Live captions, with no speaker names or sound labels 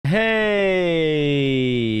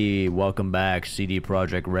welcome back. CD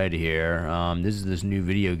Projekt Red here. This is this new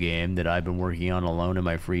video game that I've been working on alone in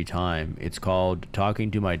my free time. It's called Talking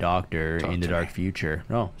to My Doctor in the Dark Future.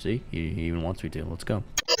 Oh, see? He even wants me to. Let's go.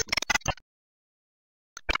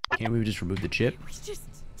 Can't we just remove the chip? Just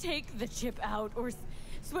take the chip out or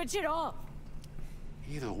switch it off.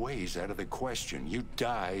 Either way's out of the question. You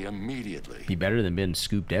die immediately. Be better than being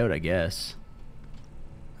scooped out, I guess.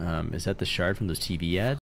 Is that the shard from those TV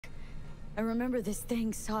ads? I remember this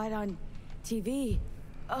thing, saw it on TV.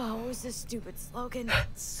 Oh, what was this stupid slogan?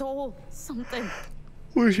 Soul something.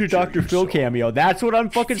 Where's your Dr. Phil cameo? That's what I'm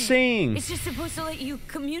fucking saying. It's just supposed to let you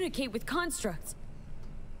communicate with constructs.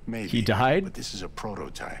 Maybe. He died? But this is a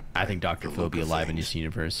prototype. I think Dr. Phil will be alive in this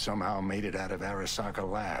universe. Somehow made it out of Arasaka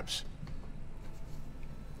Labs.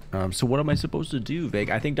 So what am I supposed to do, Vic?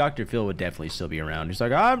 I think Dr. Phil would definitely still be around. He's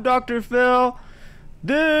like, I'm Dr. Phil.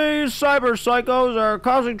 These cyber psychos are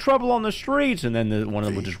causing trouble on the streets. And then one of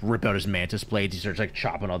them will just rip out his mantis blades. He starts like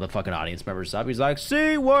chopping all the fucking audience members up. He's like,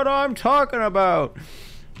 see what I'm talking about.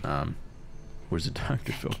 Where's the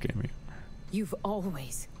Dr. Phil cameo? You've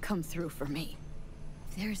always come through for me.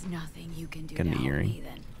 There's nothing you can do Got to an help earring. me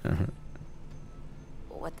then.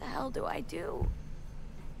 What the hell do I do?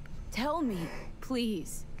 Tell me,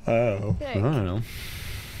 please. Oh, Vic. I don't know.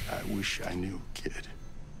 I wish I knew, kid.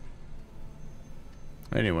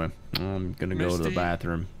 Anyway, I'm gonna go to the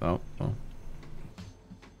bathroom. Oh. Can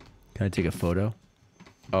I take a photo?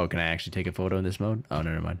 Oh, can I actually take a photo in this mode? Oh,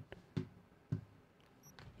 never mind.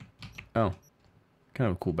 Oh, kind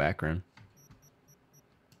of a cool background.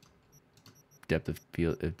 Depth of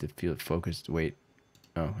field, if the field focused. Wait.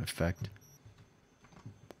 Oh, effect.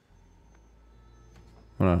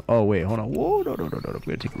 Hold on. Oh, wait, hold on. Whoa, no. I'm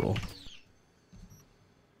gonna take a roll.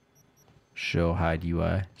 Show hide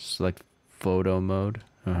UI. Select photo mode.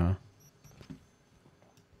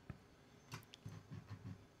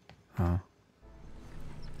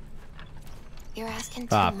 You're asking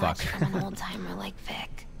too much from an old timer like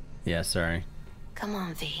Vic. Yeah, sorry. Come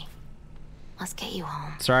on, V. Let's get you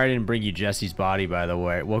home. Sorry I didn't bring you Jesse's body, by the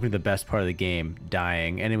way. Welcome to the best part of the game,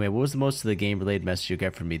 dying. Anyway, what was the most of the game-related message you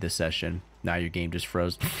get from me this session? Now your game just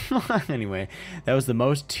froze. Anyway, that was the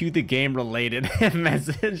most to the game-related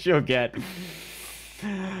message you'll get.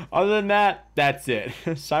 Other than that, that's it.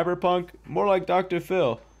 Cyberpunk, more like Dr.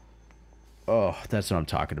 Phil. Oh, that's what I'm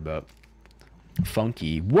talking about.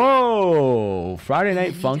 Funky. Whoa! Friday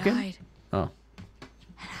Night Funkin'? Oh. And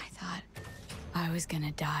I thought I was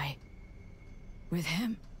gonna die. With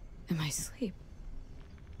him in my sleep.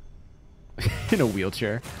 In a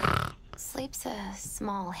wheelchair. Sleep's a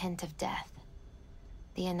small hint of death.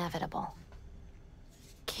 The inevitable.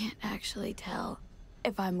 Can't actually tell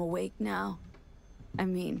if I'm awake now. I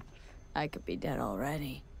mean, I could be dead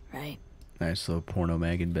already, right? Nice little porno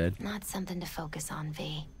mag in bed. Not something to focus on,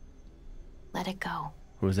 V. Let it go.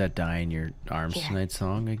 What was that Die in Your Arms Here. Tonight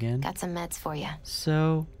song again? Got some meds for you.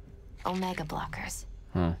 So? Omega blockers.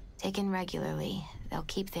 Huh. Taken regularly, they'll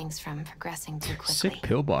keep things from progressing too quickly. Sick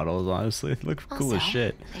pill bottles, honestly. They look cool as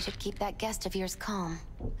shit. They should keep that guest of yours calm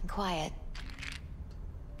and quiet.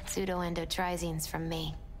 Pseudoendotrizenes from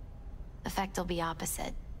me. Effect will be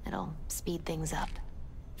opposite. It'll speed things up.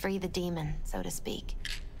 Free the demon, so to speak.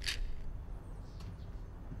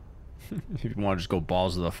 If you want to just go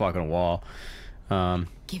balls to the fucking wall.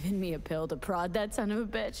 Giving me a pill to prod that son of a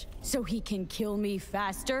bitch so he can kill me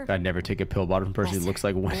faster? I'd never take a pill bottle from a person who looks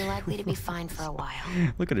like one. You're likely to be fine for a while.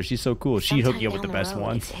 Look at her, she's so cool. She'd hook you up with the Sometime best down the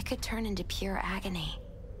road, ones. It could turn into pure agony.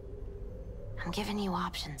 I'm giving you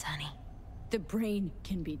options, honey. The brain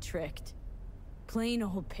can be tricked. Plain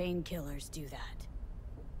old painkillers do that.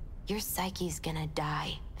 Your psyche's gonna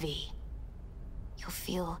die, V. You'll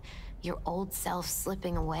feel your old self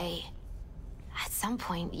slipping away. At some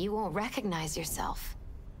point, you won't recognize yourself.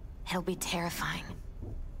 It'll be terrifying.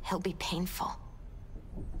 It'll be painful.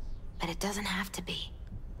 But it doesn't have to be.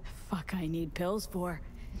 Fuck I need pills for.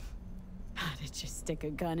 I'd just stick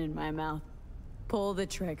a gun in my mouth. Pull the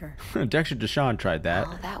trigger. Dexter Deshawn tried that.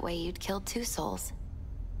 Well, that way you'd kill two souls.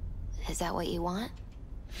 Is that what you want?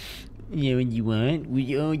 Yeah, what you want?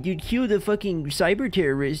 You'd kill the fucking cyber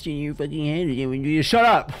terrorist in your fucking head. You shut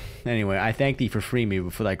up! Anyway, I thank thee for freeing me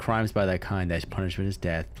for thy crimes by thy kind. Thy punishment is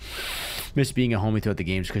death. Miss being a homie throughout the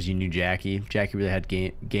games because you knew Jackie. Jackie really had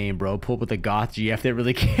game, bro. Pull up with the goth GF that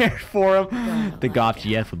really cared for him. The goth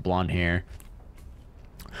GF with blonde hair.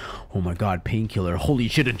 Oh my god, painkiller. Holy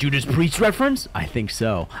shit, a Judas Priest reference? I think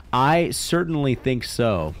so. I certainly think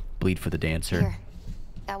so. Bleed for the dancer. Here.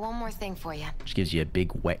 Got one more thing for you. She gives you a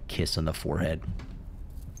big wet kiss on the forehead.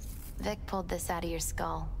 Vic pulled this out of your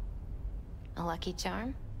skull. A lucky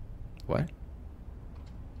charm? What?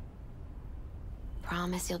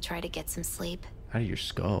 promise you'll try to get some sleep? Out of your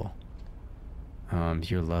skull.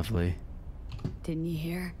 You're lovely. Didn't you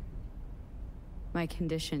hear? My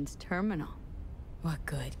condition's terminal. What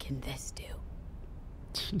good can this do?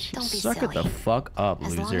 Don't be Suck it silly. the fuck up, As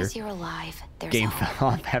loser. long as you're alive, there's Game hope. fell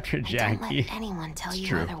off after And Jackie. don't let anyone tell It's you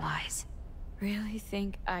true. otherwise. Really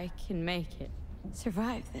think I can make it?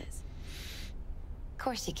 Survive this? Of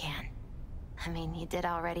course you can. I mean, you did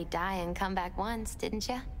already die and come back once, didn't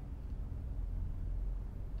you?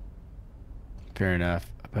 Fair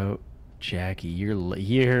enough. About Jackie, you're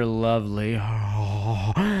lovely.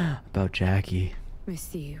 About Jackie.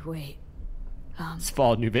 Missy, wait. It's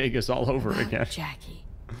Fall New Vegas all over About again. Jackie.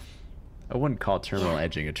 I wouldn't call terminal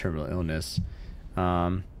edging a terminal illness.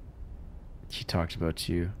 She talked about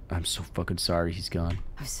you. I'm so fucking sorry he's gone.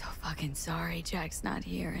 I'm so fucking sorry Jack's not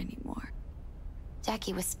here anymore.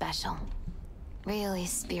 Jackie was special. Really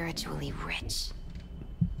spiritually rich.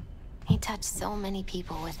 He touched so many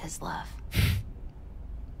people with his love.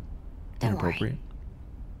 Don't Inappropriate. worry.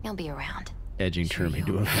 He'll be around. Edging Sure term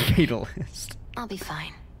into you'll a fatalist. I'll be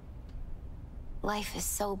fine. Life is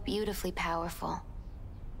so beautifully powerful.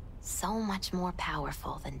 So much more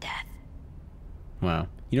powerful than death. Wow.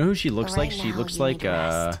 You know who she looks But like? right She now, looks you like need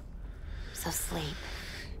rest. So sleep.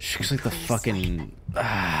 she looks like the Please fucking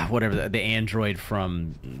whatever the android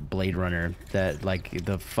from Blade Runner, that like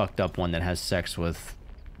the fucked up one that has sex with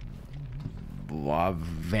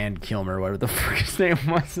Van Kilmer, whatever the fuck his name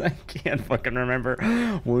was. I can't fucking remember.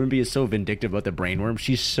 Woman be so vindictive about the brainworm.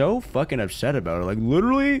 She's so fucking upset about it. Like,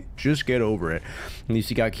 literally, just get over it. At least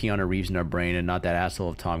you got Keanu Reeves in our brain and not that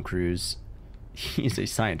asshole of Tom Cruise. He's a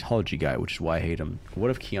Scientology guy, which is why I hate him. What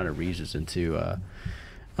if Keanu Reeves is into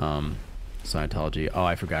Scientology? Oh,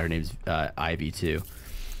 I forgot her name's Ivy too.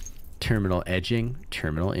 Terminal edging,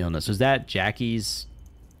 terminal illness. Was that Jackie's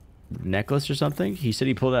necklace or something? He said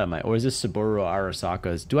he pulled it out of my, or is this Saburo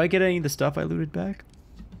Arasaka's? Do I get any of the stuff I looted back?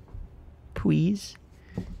 Please?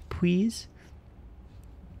 Please?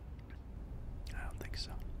 I don't think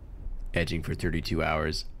so. Edging for 32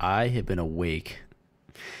 hours. I have been awake.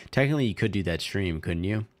 Technically, you could do that stream, couldn't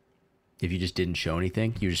you? If you just didn't show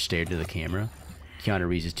anything, you just stared to the camera. Keanu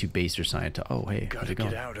Reeves is too base or scientist. Oh, hey, how's Gotta it going?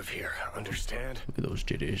 get out of here, understand? Look at those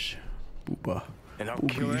titties. Booba. And I'll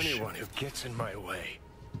kill Boobish. anyone who gets in my way.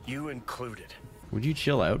 You included. Would you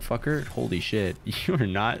chill out, fucker? Holy shit. You are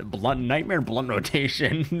not blunt nightmare blunt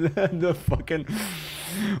rotation. The fucking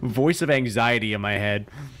voice of anxiety in my head.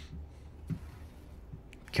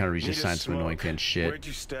 Keanu Reeves Need just a signed some annoying smoke? fan shit. Where'd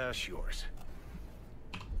you stash yours?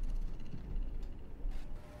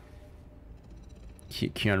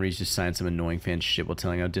 Keanu Reeves just signed some annoying fan shit while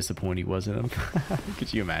telling how disappointed he was in him.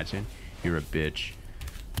 Could you imagine? You're a bitch.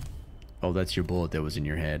 Oh, that's your bullet that was in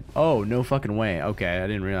your head. Oh, no fucking way. Okay, I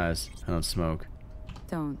didn't realize. I don't smoke.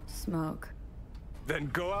 Don't smoke. Then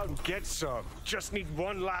go out and get some. Just need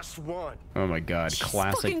one last one. Oh my god,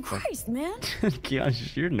 classic. Fucking Christ, man.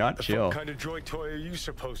 Keanu, you're not The chill. fuck kind of droid toy are you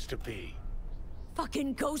supposed to be?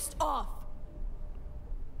 Fucking ghost off.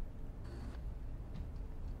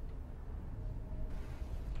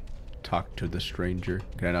 Talk to the stranger.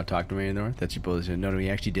 Can I not talk to him anymore? That's your bullshit. No, he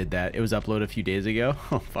actually did that. It was uploaded a few days ago.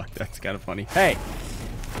 Oh, fuck, that's kind of funny. Hey!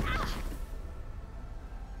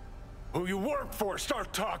 Who you work for?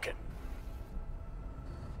 Start talking.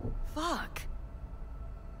 Fuck.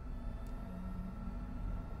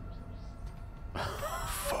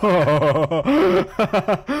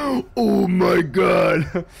 Oh my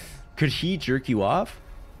god! Could he jerk you off?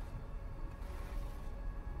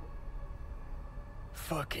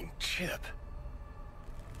 Fucking Chip.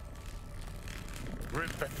 Rip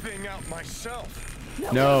the thing out myself.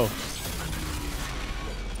 No.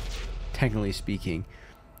 Technically speaking,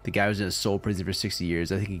 the guy was in a soul prison for 60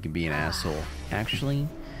 years. I think he can be an asshole. Actually,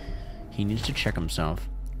 he needs to check himself.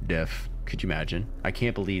 Def. Could you imagine? I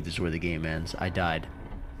can't believe this is where the game ends. I died.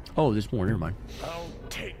 Oh, there's more. Never mind. I'll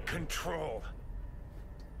take control.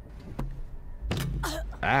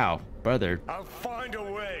 Ow, brother. I'll find a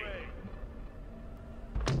way.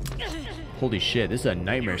 Holy shit, this is a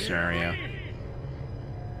nightmare scenario.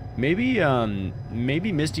 Maybe,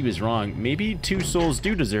 maybe Misty was wrong. Maybe two souls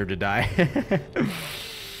do deserve to die.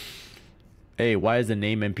 Hey, why is the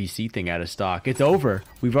name NPC thing out of stock? It's over.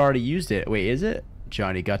 We've already used it. Wait, is it?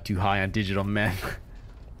 Johnny got too high on digital meth.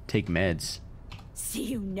 Take meds. See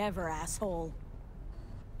you never, asshole.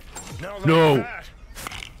 Now like No. that.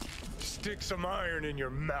 Stick some iron in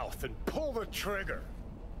your mouth and pull the trigger.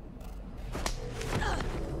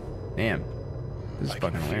 Damn. This is I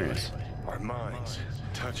fucking can feel hilarious. it. Our minds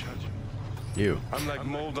touching. You. I'm like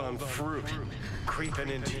mold on fruit, creeping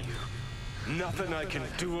into you. Nothing I can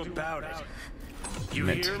do about it. You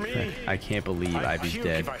hear me? I can't believe I'd Ivy's puke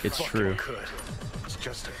dead. if I It's fucking true. could. It's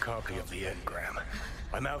just a copy of the engram.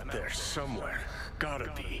 I'm out there somewhere.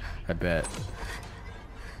 Gotta be. I bet.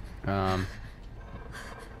 Leave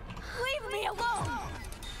me alone!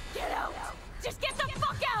 Get out! Just get the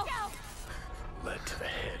fuck out! Lead to the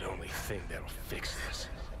head, only thing that'll fix this.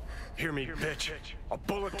 Hear me, bitch? A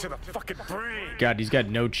bullet to the fucking brain! God, he's got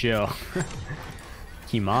no chill.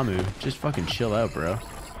 Kimamu, just fucking chill out, bro.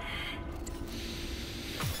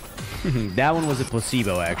 That one was a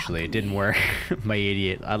placebo, actually. It didn't work. My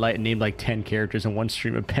idiot. I named like 10 characters in one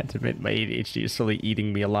stream of Pentiment. My ADHD is slowly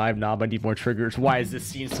eating me alive. Nah, I need more triggers. Why is this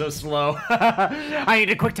scene so slow? I need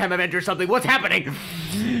a quick time event or something. What's happening?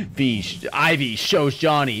 Ivy shows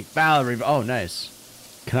Johnny. Valerie. Oh,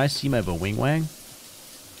 nice. Can I see my wing wang?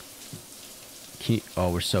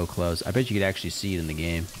 Oh, we're so close. I bet you could actually see it in the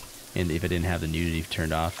game. And if I didn't have the nudity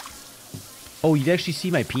turned off. Oh, you'd actually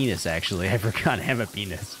see my penis, actually. I forgot I have a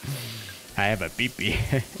penis. I have a pee-pee.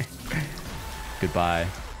 Goodbye.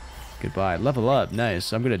 Goodbye. Level up.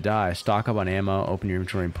 Nice. I'm gonna die. Stock up on ammo. Open your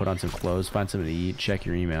inventory and put on some clothes. Find something to eat. Check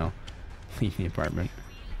your email. Leave the apartment.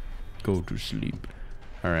 Go to sleep.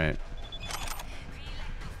 Alright.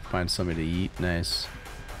 Find something to eat. Nice.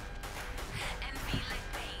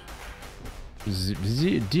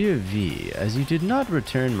 Dear V, as you did not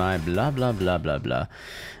return my blah blah blah blah blah.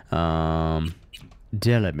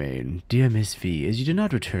 Delamain, dear Miss V, as you did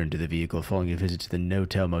not return to the vehicle following a visit to the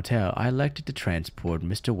No-Tell Motel, I elected to transport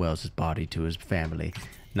Mr. Wells' body to his family.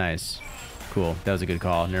 Nice. Cool. That was a good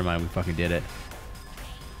call. Never mind, we fucking did it.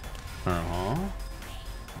 Huh?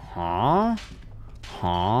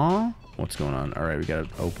 What's going on? Alright, we gotta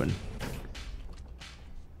open.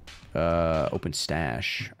 Open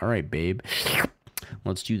stash. Alright, babe.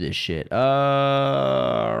 Let's do this shit.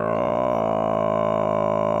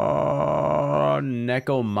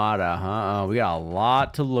 Nekomata, huh? We got a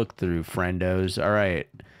lot to look through, friendos. Alright.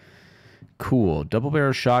 Cool. Double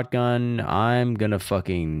barrel shotgun. I'm gonna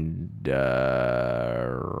fucking... Can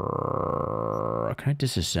I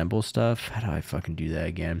disassemble stuff? How do I fucking do that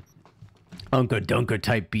again? Unka Dunka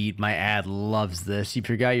type beat. My ad loves this. You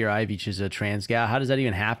forgot your Ivy is a trans gal. How does that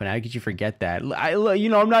even happen? How could you forget that? You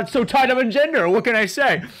know, I'm not so tied up in gender. What can I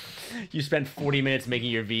say? You spent 40 minutes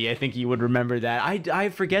making your V. I think you would remember that. I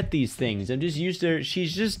forget these things. I'm just used to.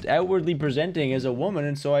 She's just outwardly presenting as a woman,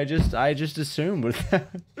 and so I just assumed.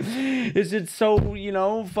 Is it so, you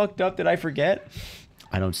know, fucked up that I forget?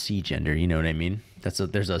 I don't see gender. You know what I mean? That's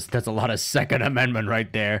a lot of Second Amendment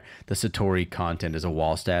right there. The Satori content is a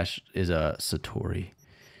wall stash. Is a Satori.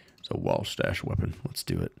 It's a wall stash weapon. Let's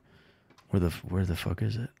do it. Where the fuck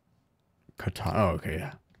is it? Katana. Oh, okay,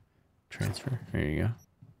 yeah. Transfer. There you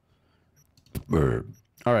go.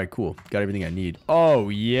 All right, cool. Got everything I need. Oh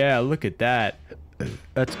yeah, look at that.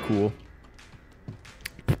 That's cool.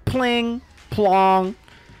 Pling, plong,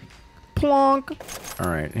 plonk. All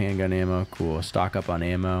right, handgun ammo. Cool. Stock up on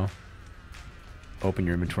ammo. Open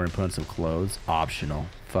your inventory and put on some clothes. Optional.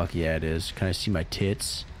 Fuck yeah, it is. Can I see my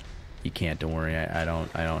tits? You can't. Don't worry. I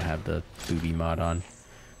don't have the booby mod on.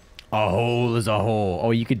 A hole is a hole.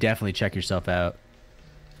 Oh, you could definitely check yourself out.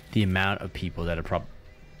 The amount of people that are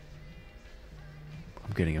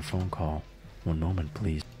I'm getting a phone call. One moment,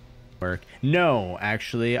 please. Work. No,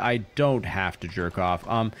 actually, I don't have to jerk off.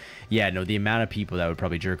 Yeah, no, the amount of people that would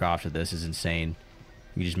probably jerk off to this is insane.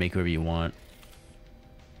 You can just make whoever you want.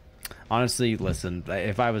 Honestly, listen,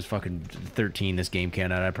 if I was fucking 13, this game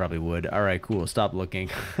came out, I probably would. Alright, cool. Stop looking.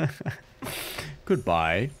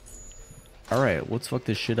 Goodbye. Alright, let's fuck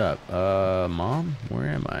this shit up. Mom? Where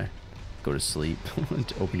am I? Go to sleep.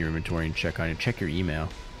 Open your inventory and check your email.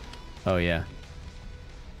 Oh, yeah.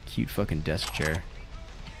 Cute fucking desk chair.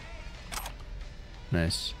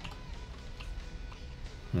 Nice.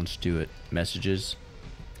 Let's do it. Messages.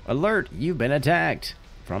 Alert! You've been attacked!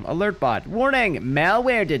 From AlertBot. Warning!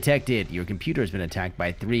 Malware detected! Your computer has been attacked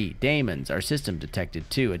by 3 daemons. Our system detected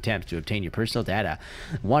 2 attempts to obtain your personal data.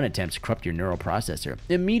 1 attempt to corrupt your neural processor.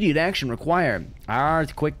 Immediate action required. Our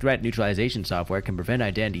quick threat neutralization software can prevent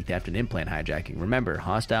identity theft and implant hijacking. Remember,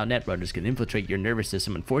 hostile net runners can infiltrate your nervous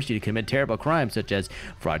system and force you to commit terrible crimes such as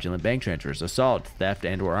fraudulent bank transfers, assault, theft,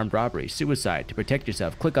 and/or armed robbery, suicide. To protect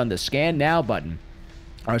yourself, click on the Scan Now button.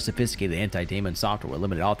 Our sophisticated anti-daemon software will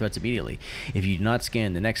eliminate all threats immediately. If you do not scan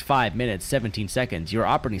in the next 5 minutes, 17 seconds, your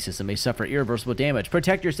operating system may suffer irreversible damage.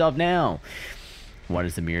 Protect yourself now. Why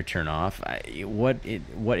does the mirror turn off? What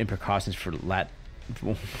in precautions for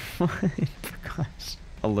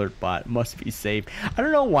AlertBot must be safe. I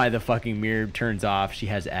don't know why the fucking mirror turns off. She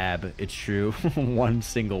has ab. It's true. One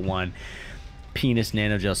single one. Penis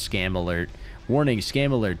nanogel scam alert. Warning,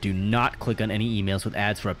 scam alert. Do not click on any emails with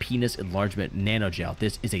ads for a penis enlargement nanogel.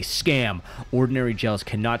 This is a scam. Ordinary gels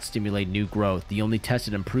cannot stimulate new growth. The only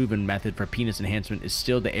tested and proven method for penis enhancement is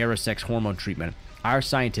still the Aerosex hormone treatment. Our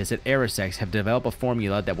scientists at Aerosex have developed a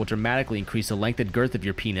formula that will dramatically increase the length and girth of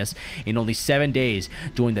your penis in only 7 days.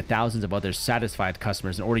 Join the thousands of other satisfied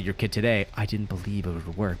customers and order your kit today. I didn't believe it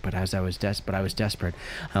would work, but I was desperate.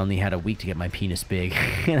 I only had a week to get my penis big,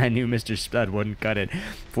 and I knew Mr. Spud wouldn't cut it.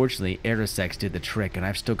 Fortunately, Aerosex did the trick, and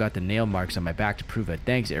I've still got the nail marks on my back to prove it.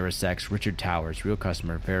 Thanks, Aerosex. Richard Towers, real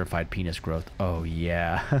customer, verified penis growth. Oh,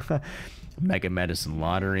 yeah. Mega Medicine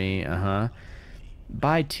Lottery,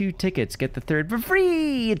 Buy 2 tickets, get the third for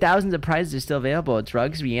free! Thousands of prizes are still available.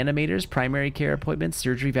 Drugs, reanimators, primary care appointments,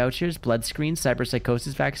 surgery vouchers, blood screens,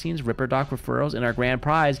 cyberpsychosis vaccines, Ripper Doc referrals, and our grand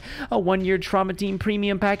prize, a 1-year trauma team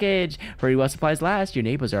premium package. Hurry while supplies last. Your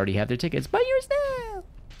neighbors already have their tickets. Buy yours now!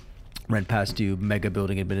 Rent pass due, Mega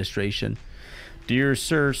Building Administration. Dear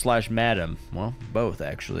Sir/Madam, well, both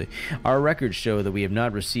actually. Our records show that we have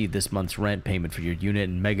not received this month's rent payment for your unit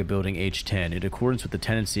in Mega Building H10. In accordance with the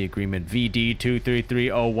tenancy agreement VD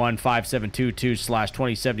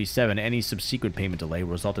 233015722/2077, any subsequent payment delay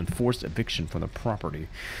will result in forced eviction from the property.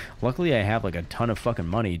 Luckily, I have like a ton of fucking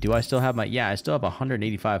money. Do I still have my? Yeah, I still have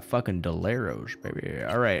 185 fucking doleros, baby.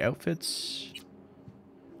 All right, outfits.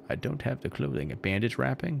 I don't have the clothing. Bandage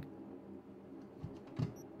wrapping.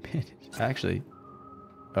 Actually.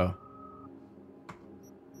 Oh.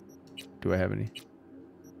 Do I have any?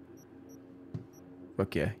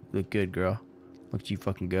 Fuck yeah. You look good, girl. Look at you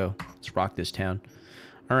fucking go. Let's rock this town.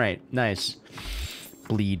 Alright, nice.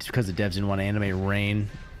 Bleed because the devs didn't want to animate rain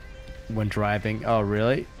when driving. Oh,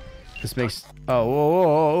 really? This makes... Oh,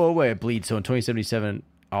 whoa, wait. Bleed. So in 2077,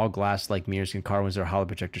 all glass like mirrors and car windows are hollow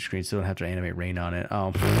projector screens, so don't have to animate rain on it.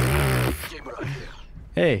 Oh.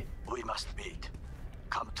 Hey. We must meet.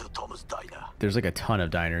 Come to Tom's Diner. There's like a ton of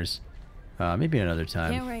diners. Maybe another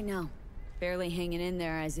time. Can't right now. Barely hanging in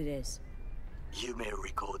there as it is. You may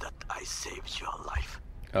recall that I saved your life.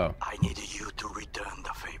 Oh. I needed you to return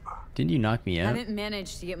the favor. Didn't you knock me out? Haven't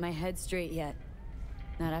managed to get my head straight yet.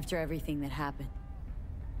 Not after everything that happened.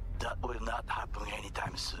 That will not happen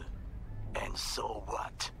anytime soon. And so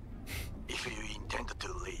what? If you intend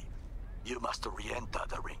to leave, you must re-enter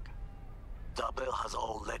the ring. The bell has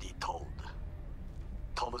already tolled.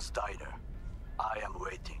 Tom's Diner. I am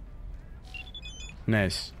waiting.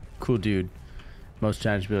 Nice. Cool dude. Most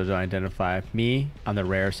challenged people to identify. Me, on the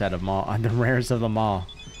rare side of them all. On the rarest of them all.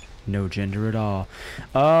 No gender at all.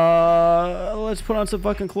 Let's put on some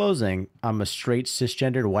fucking clothing. I'm a straight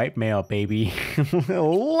cisgendered white male, baby.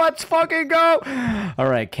 Let's fucking go!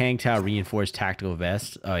 Alright, Kang Tao reinforced tactical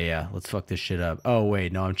vest. Oh yeah, let's fuck this shit up. Oh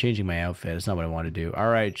wait, no, I'm changing my outfit. That's not what I want to do.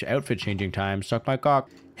 Alright, outfit changing time. Suck my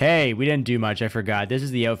cock. Hey, we didn't do much. I forgot. This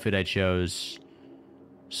is the outfit I chose.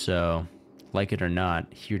 So, like it or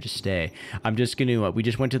not, here to stay. I'm just gonna... we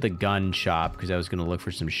just went to the gun shop because I was gonna look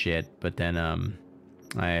for some shit. But then,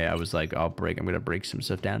 I was like, I'm gonna break some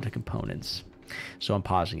stuff down to components. So I'm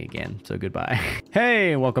pausing again. So goodbye.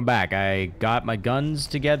 Hey, welcome back. I got my guns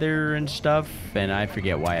together and stuff, and I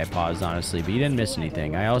forget why I paused, honestly. But you didn't miss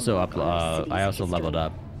anything. I also leveled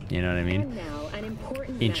up. You know what I mean?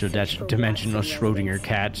 Interdimensional Schrodinger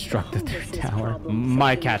cat struck the third tower.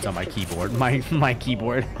 My cat's on my keyboard. My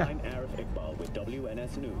keyboard.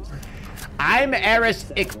 I'm Eris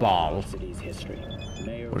Iqbal.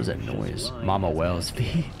 What is that noise? Mama Wells.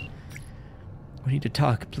 V. We need to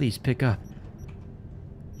talk. Please pick up.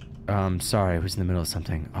 Sorry, I was in the middle of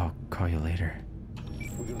something. I'll call you later.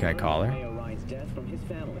 Can I call her?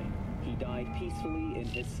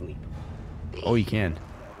 Oh, you can.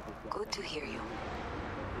 Good to hear you.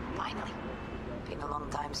 Finally. Been a long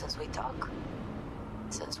time since we talked.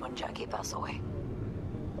 Since when Jackie passed away.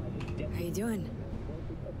 How you doing?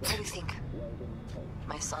 What do you think?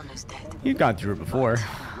 My son is dead. You've gone through it before.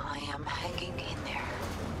 I am hanging in there.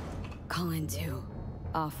 Calling to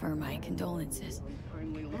offer my condolences.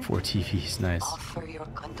 4 TVs, nice. Offer your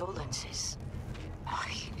condolences.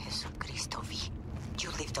 Ay, Jesu Cristo V. You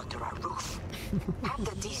lived under our roof. Have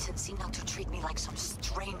the decency not to treat me like some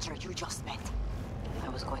stranger you just met. I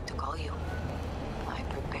was going to call you. I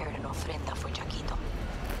prepared an ofrenda for Jaquito.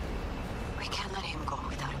 We can't let him go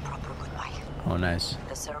without a proper goodbye. Oh, nice.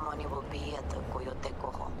 The ceremony will be at the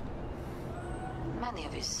Coyoteco home. Many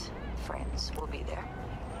of his friends will be there.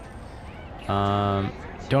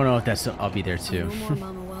 Don't know if that's... I'll be there too. No more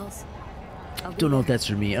Mama Wells. Don't know if that's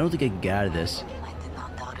for me. I don't think I can get out of this. I did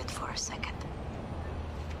not doubt it for a second.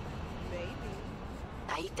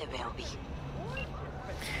 Ahí te veo, Vi.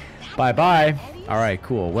 Bye-bye. Alright,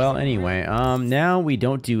 cool. Well, anyway, now we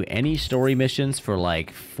don't do any story missions for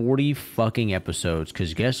like 40 fucking episodes,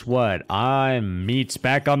 because guess what? Meat's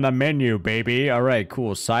back on the menu, baby. Alright,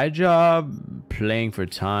 cool. Side job, playing for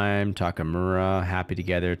time, Takamura, happy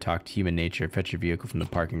together, talk to human nature, fetch your vehicle from the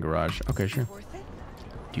parking garage. Okay, sure.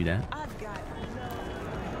 Do that.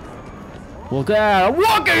 Well,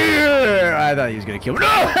 walk here! I thought he was gonna kill me. No!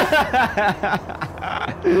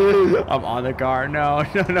 I'm on the car. No,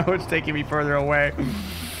 it's taking me further away.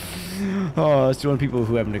 Oh, it's one of people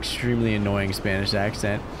who have an extremely annoying Spanish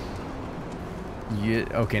accent.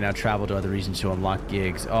 Okay, now travel to other regions to unlock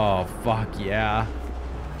gigs. Oh, fuck yeah.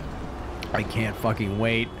 I can't fucking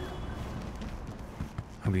wait.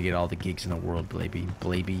 I'm gonna get all the gigs in the world, baby.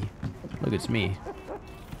 Look, it's me.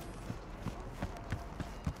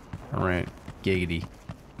 Alright. Giggity.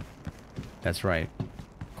 That's right.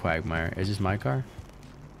 Quagmire. Is this my car?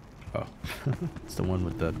 Oh. It's the one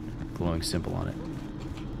with the glowing symbol on it.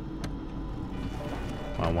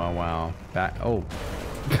 Wow. Oh.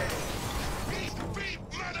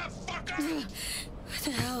 What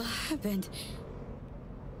the hell happened?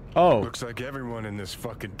 Oh. Looks like everyone in this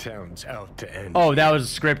fucking town's out to end. Oh, that was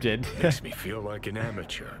scripted. Makes me feel like an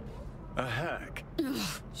amateur. A hack. Ugh,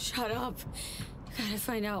 shut up. Gotta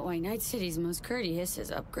find out why Night City's most courteous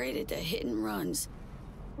is upgraded to hit and runs.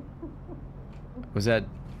 Was that...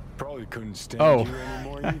 Probably couldn't stand Oh. you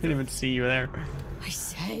anymore I didn't even see you there. I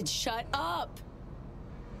said shut up.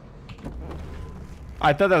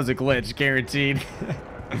 I thought that was a glitch, guaranteed.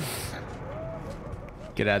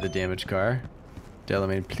 Get out of the damaged car.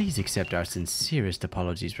 Delamain, please accept our sincerest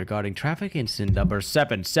apologies regarding traffic incident number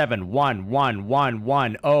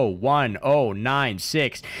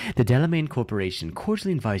 771111011096. The Delamain Corporation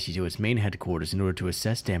cordially invites you to its main headquarters in order to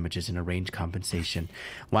assess damages and arrange compensation.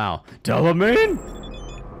 Wow. Delamain?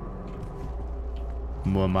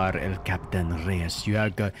 Muammar El Captain Reyes, you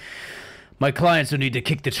have got... My clients don't need to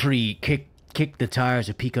kick the tree, kick the tires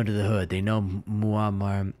or peek under the hood. They know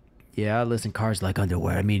Muammar... Yeah, listen, cars like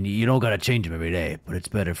underwear. I mean, you don't gotta change them every day, but it's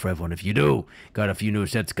better for everyone if you do. Got a few new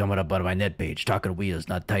sets coming up on my net page. Talking wheels,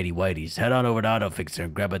 not tidy whities. Head on over to Auto Fixer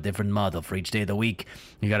and grab a different model for each day of the week.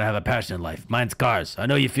 You gotta have a passion in life. Mine's cars. I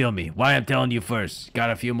know you feel me. Why I'm telling you first. Got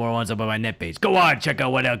a few more ones up on my net page. Go on, check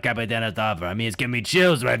out what El Capitan has to offer. I mean, it's giving me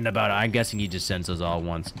chills writing about it. I'm guessing he just sends those all at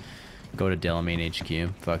once. Go to Delamain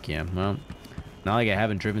HQ. Fuck yeah. Well, not like I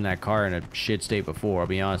haven't driven that car in a shit state before, I'll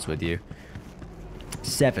be honest with you.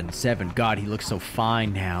 7. God, he looks so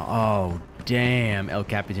fine now. Oh, damn. El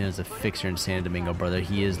Capitan is a fixer in San Domingo, brother.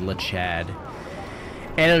 He is La Chad.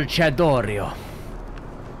 El Chadorio.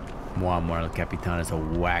 Muammar El Capitan is a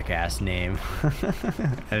whack-ass name.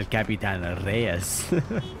 El Capitan Reyes.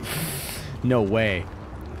 No way.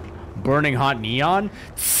 Burning hot neon?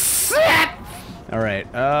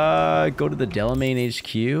 Alright, go to the Delamain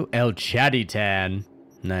HQ. El Chaditan.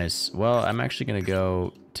 Nice. Well, I'm actually gonna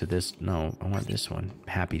go to this. No, I want this one.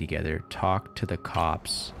 Happy together. Talk to the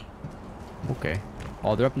cops. Okay.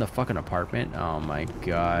 Oh, they're up in the fucking apartment? Oh my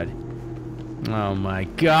god. Oh my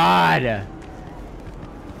god!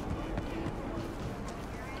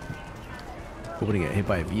 Hoping to get hit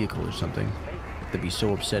by a vehicle or something. That'd be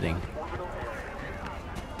so upsetting.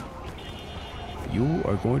 You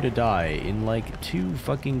are going to die in like 2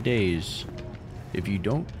 fucking days if you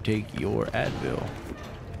don't take your Advil.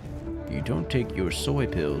 You don't take your soy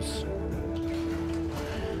pills.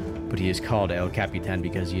 But he is called El Capitan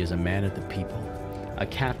because he is a man of the people. A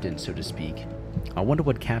captain, so to speak. I wonder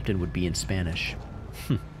what captain would be in Spanish.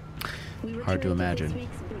 Hard to imagine. This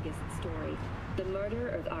week's biggest story. The murder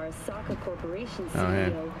of Arasaka Corporation CEO Oh,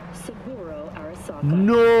 yeah. Saburo Arasaka.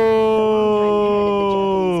 No!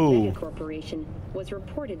 The Japanese mega corporation was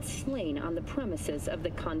reported slain on the premises of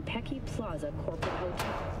the Konpeki Plaza corporate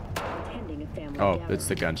hotel. Attending a family Oh, it's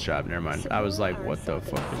the gun shop. Never mind. I was like, what the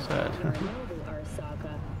fuck is that?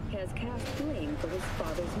 Arasaka has cast blame for his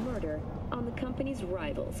father's murder on the company's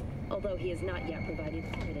rivals, although he has not yet provided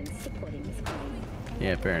evidence supporting this claim.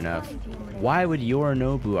 Yeah, fair enough. Why would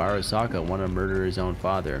Yorinobu Arasaka want to murder his own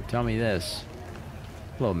father? Tell me this.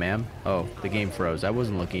 Hello, ma'am. Oh, the game froze. I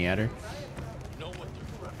wasn't looking at her.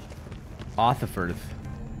 Othafirth.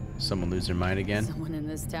 Someone lose their mind again? Someone in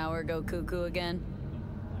this tower go cuckoo again?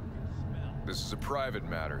 This is a private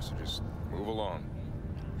matter, so just move along.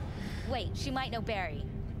 Wait, she might know Barry.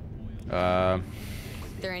 Is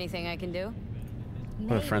there anything I can do?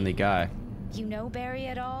 What a friendly guy. You know Barry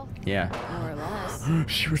at all? Yeah. More or less.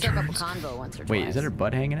 She Struck up a returns. convo once or Wait, twice. is that her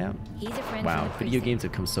butt hanging out? He's a friend Wow, from the video precinct. games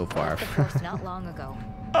have come so far. Left the force not long ago.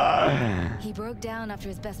 He broke down after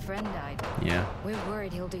his best friend died. Yeah. We're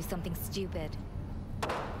worried he'll do something stupid.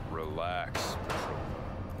 Relax, Patrol.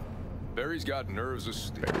 Barry's got nerves of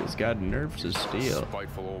steel. Barry's got nerves of steel.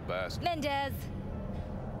 Spiteful old bastard. Mendez!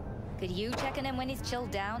 Could you check on him when he's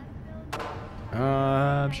chilled down?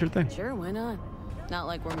 Sure thing. Sure, why not? Not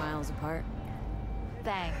like we're miles apart.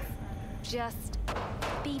 Thanks. Just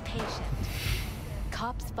be patient.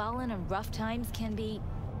 Cops falling in rough times can be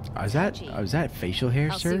Was that facial hair,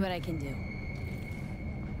 I'll sir? see what I can do.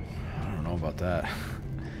 I don't know about that.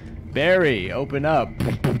 Barry, open up.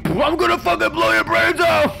 I'm gonna fucking blow your brains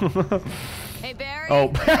out! Hey, Barry.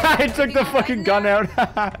 Oh, I took the fucking gun out.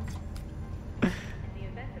 I'm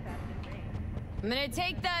gonna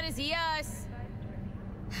take that as a yes.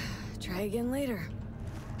 Try again later.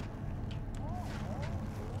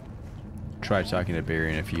 Try talking to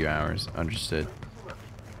Barry in a few hours. Understood.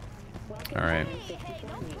 Alright.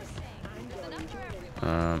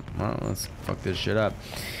 Well, let's fuck this shit up.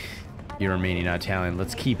 You're Romanian, not Italian.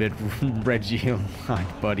 Let's keep it Reggio,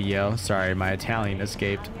 buddy, yo. Sorry, my Italian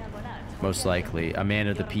escaped. Most likely. A man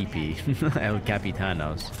of the PP. El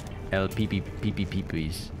Capitanos. El PP.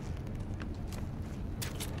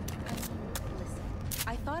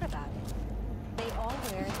 I thought about it. They all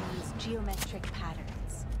wear these geometric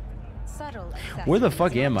patterns. Subtle. Where the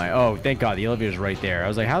fuck am I? Oh, thank God, the elevator's right there. I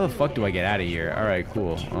was like, how the fuck do I get out of here? Alright,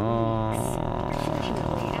 cool.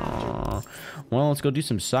 Well, let's go do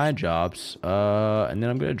some side jobs. And then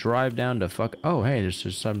I'm gonna drive down to fuck. Oh, hey, there's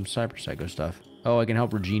just some cyber psycho stuff. Oh, I can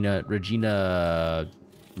help Regina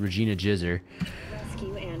Jizzer.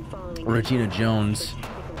 Regina Jones.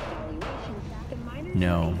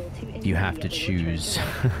 No, you have to choose.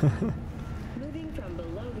 Moving from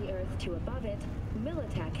below the Earth to above it,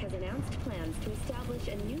 Militech has announced plans to establish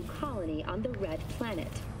a new colony on the Red Planet.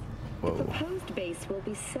 Whoa. The proposed base will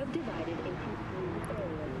be subdivided into 3 areas.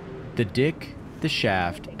 The dick, the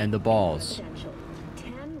shaft, and the balls.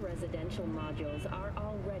 10 residential modules are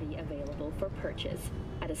already available for purchase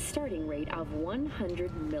at a starting rate of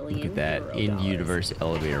 100 million. Look at that in-universe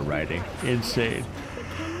elevator riding. Insane.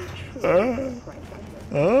 Run!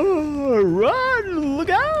 Look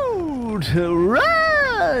out!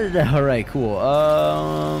 Run! Alright, cool.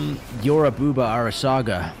 Yorabuba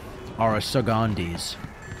Arasaga. Arasagandis.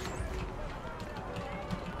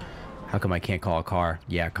 How come I can't call a car?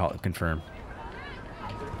 Yeah, confirm.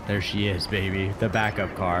 There she is, baby. The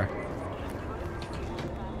backup car.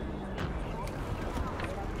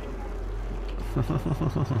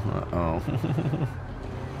 Oh.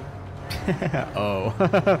 Oh.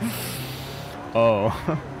 Oh.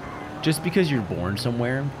 Just because you're born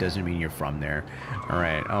somewhere doesn't mean you're from there.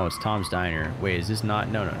 Alright. Oh, it's Tom's Diner. Wait, is this not?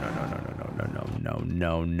 No.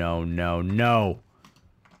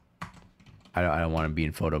 I don't want to be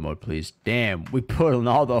in photo mode, please. Damn, we put in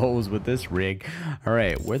all the holes with this rig.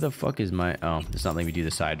 Alright, where the fuck is my... Oh, it's not letting me do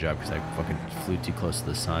the side job because I fucking flew too close to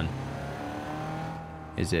the sun.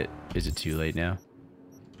 Is it too late now?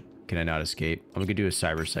 Can I not escape? I'm gonna do a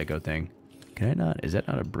cyber psycho thing. Can I not? Is that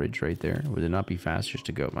not a bridge right there? Would it not be faster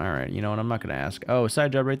to go? Alright, you know what? I'm not gonna ask. Oh,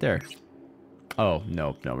 side job right there. Oh,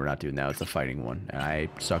 no, we're not doing that. It's the fighting one. I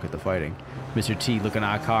suck at the fighting. Mr. T looking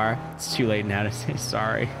at our car. It's too late now to say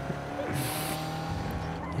sorry.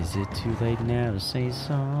 Is it too late now to say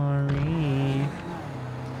sorry?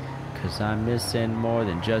 Cause I'm missing more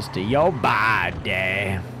than just your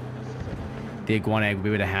body. The iguana egg will be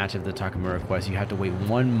able to hatch if the Takamura quest. You have to wait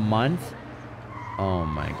 1 month? Oh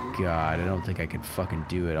my god, I don't think I could fucking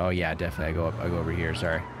do it. Oh yeah, definitely. I go over here,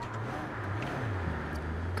 sorry.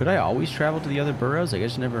 Could I always travel to the other boroughs? I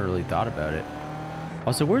guess I never really thought about it.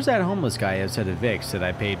 Also, where's that homeless guy outside of Vic's that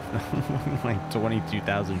I paid like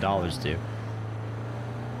 $22,000 to?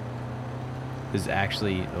 This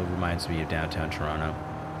actually reminds me of downtown Toronto.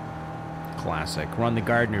 Classic. Run the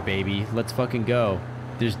Gardner, baby. Let's fucking go.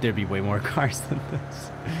 There'd be way more cars than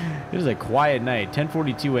this. It was a quiet night.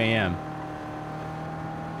 10:42 a.m.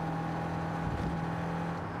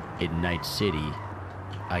 In Night City,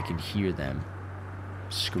 I can hear them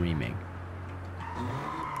screaming.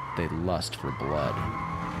 They lust for blood.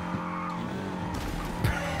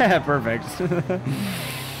 Perfect.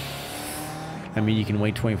 I mean, you can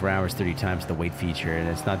wait 24 hours 30 times the wait feature, and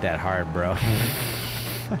it's not that hard, bro.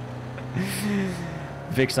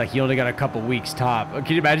 Vic's like, you only got a couple weeks top.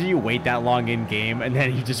 Can you imagine you wait that long in game and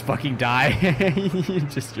then you just fucking die?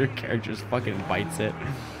 Your character just fucking bites it.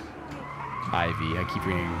 Ivy, I keep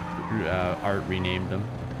reading Art renamed them.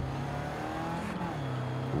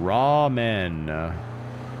 Ramen.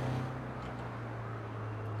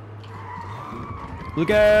 Look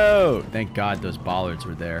out! Thank God those bollards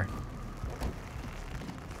were there.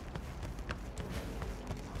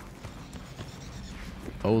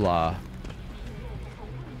 Hola.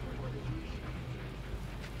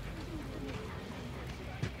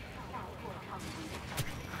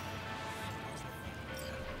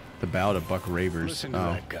 Ballad of Buck Ravers. Listen to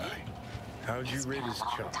that guy. How'd you rate his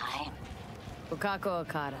chops? Bukako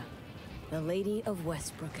Okada, the Lady of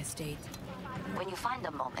Westbrook Estate. When you find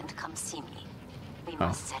a moment, come see me. We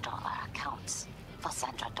must settle our accounts for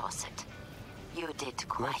Sandra Dorset. You did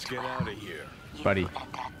quite Let's get well. out of here. You Buddy,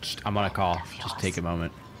 and that I'm on a call. friend of Just yours. take a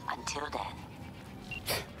moment. Until then.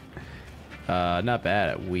 Not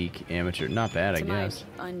bad. Weak amateur. Not bad, I To guess.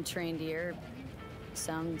 my untrained ear,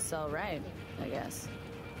 sounds all right, I guess.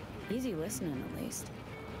 Easy listening, at least.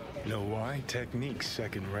 Know why? Technique's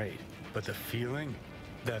second rate. But the feeling?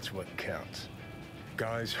 That's what counts.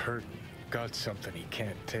 Guy's hurting. Got something he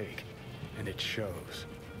can't take. And it shows.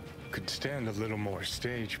 Could stand a little more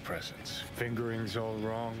stage presence. Fingering's all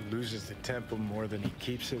wrong. Loses the tempo more than he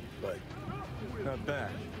keeps it, but not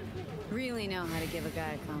bad. Really know how to give a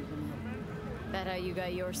guy a compliment. That how you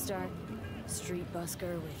got your start? Street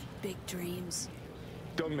busker with big dreams.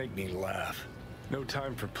 Don't make me laugh. No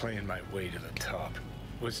time for playing my way to the top.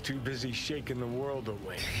 Was too busy shaking the world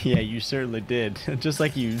away. Yeah, you certainly did. Just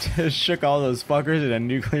like you shook all those fuckers in a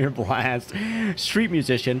nuclear blast. Street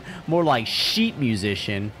musician, more like sheet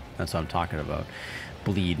musician. That's what I'm talking about.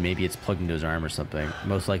 Bleed, maybe it's plugged into his arm or something.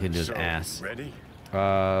 Most likely into his ass. Ready?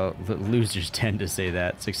 The losers tend to say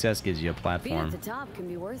that. Success gives you a Being platform. at the top can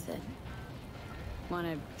be worth it. Want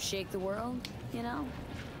to shake the world, you know?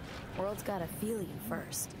 World's gotta feel you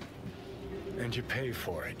first. And you pay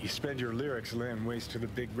for it. You spend your lyrics laying waste to the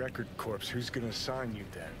big record corps. Who's gonna sign you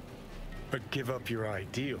then? But give up your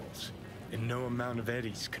ideals, and no amount of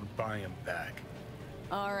eddies can buy them back.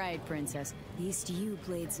 All right, princess. At least you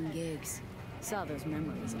played some gigs. Saw those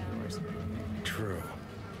memories of yours. True.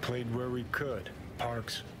 Played where we could.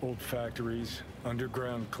 Parks, old factories,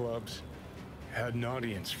 underground clubs. Had an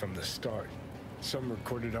audience from the start. Some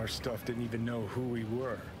recorded our stuff, didn't even know who we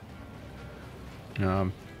were.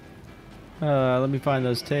 Let me find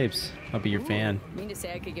those tapes. I'll be your fan. Mean to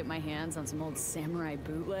say I could get my hands on some old samurai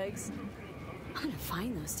bootlegs? I'm gonna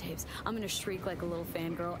find those tapes. I'm gonna shriek like a little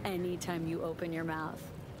fangirl anytime you open your mouth.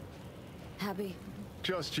 Happy?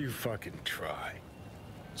 Just you fucking try.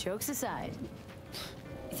 Jokes aside,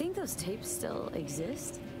 you think those tapes still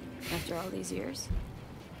exist after all these years?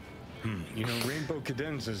 You know, Rainbow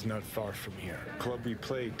Cadenza's not far from here. Club we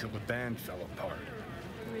played till the band fell apart.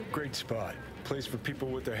 Great spot. Place for people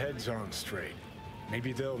with their heads on straight.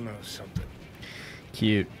 Maybe they'll know something.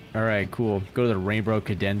 Cute. Alright, cool. Go to the Rainbow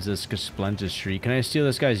Cadenza Splendor Street. Can I steal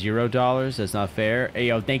this guy's $0? That's not fair. Hey,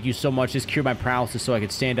 yo, thank you so much. Just cured my paralysis so I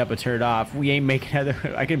could stand up and turn it off. We ain't making other...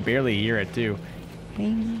 I can barely hear it, too.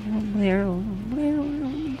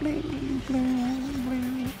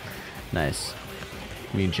 Nice.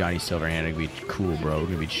 Me and Johnny Silverhand are gonna be cool, bro. We're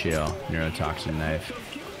gonna be chill. Neurotoxin knife.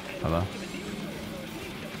 Hello?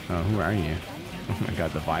 Oh, who are you? Oh my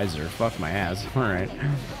god, the visor. Fuck my ass. Alright.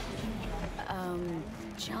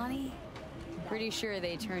 Johnny? Pretty sure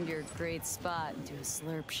they turned your great spot into a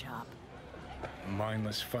slurp shop.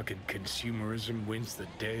 Mindless fucking consumerism wins the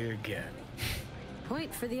day again.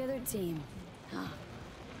 Point for the other team. Huh.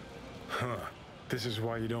 Huh. This is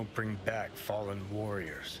why you don't bring back fallen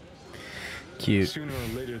warriors. Cute. Sooner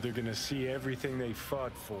or later, they're gonna see everything they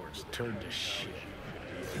fought for is turned to shit.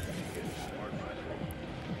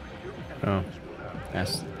 Oh.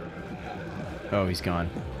 That's... Oh, he's gone.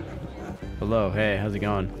 Hello, hey, how's it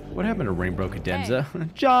going? What happened to Rainbow Cadenza? Hey.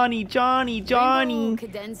 Johnny! Rainbow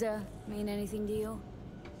Cadenza mean anything to you?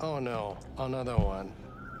 Oh no, another one.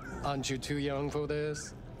 Aren't you too young for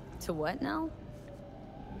this? To what now?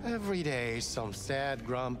 Every day, some sad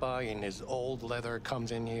grandpa in his old leather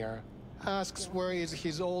comes in here, asks where is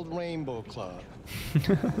his old Rainbow Club.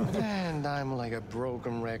 And I'm like a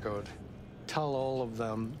broken record. Tell all of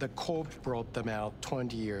them the Corp brought them out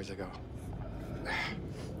 20 years ago.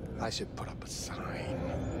 I should put up a sign.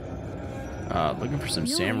 Looking for some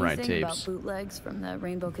You know samurai anything tapes. about bootlegs from the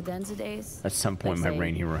Rainbow Cadenza days? At some point, Like, my say,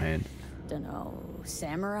 brain hero hand. Dunno,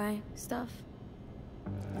 samurai stuff?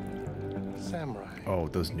 Samurai. Oh,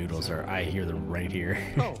 those noodles are... I hear them right here.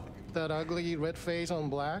 Oh, that ugly red face on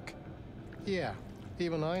black? Yeah,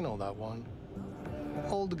 even I know that one.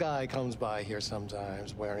 Old guy comes by here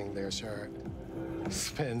sometimes wearing their shirt.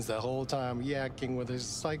 Spends the whole time yakking with his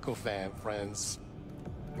psychofan friends.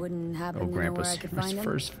 Wouldn't happen Oh, to know where Grandpa's I could find him?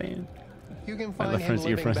 first fan. You can My find left him friend's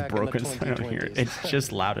living earphone's back broken, in the so I don't hear it. 2020s. It's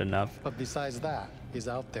just loud enough. But besides that, he's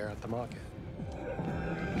out there at the market.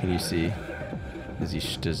 Can you see? Does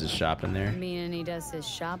his shop in I there? mean, and he does his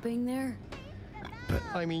shopping there?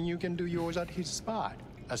 I mean, you can do yours at his spot,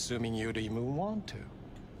 assuming you'd even want to.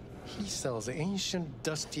 He sells ancient,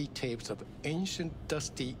 dusty tapes of ancient,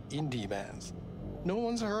 dusty indie bands. No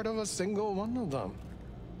one's heard of a single one of them.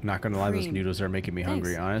 Not gonna lie, those Cream. noodles are making me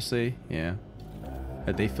hungry, Thanks. honestly. Yeah.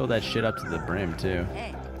 But they fill that shit up to the brim, too.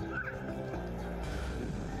 Hey.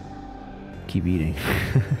 Keep eating.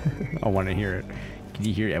 I want to hear it. Can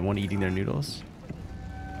you hear everyone eating their noodles?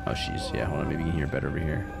 Oh, she's... Yeah, hold on. Maybe you can hear better over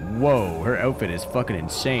here. Whoa, her outfit is fucking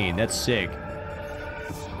insane. That's sick.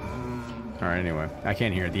 Alright, anyway. I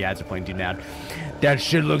can't hear it. The ads are playing too loud. That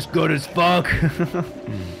shit looks good as fuck.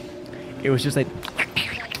 It was just like...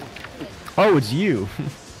 Oh, it's you.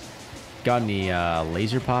 Got any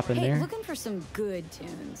laser pop in Hey, there? looking for some good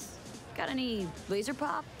tunes. Got any laser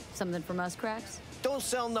pop? Something from us cracks? Don't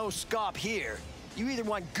sell no scop here. You either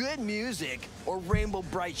want good music or rainbow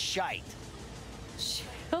bright shite.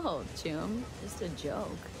 Chill, Jim. Just a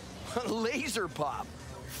joke. Laser pop.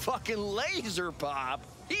 Fucking laser pop.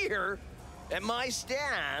 Here, at my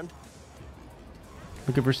stand.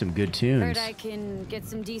 Looking for some good tunes. Heard I can get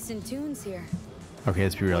some decent tunes here. Okay,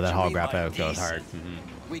 let's be real. That What you mean holograph by out goes hard. decent?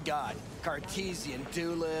 We got Cartesian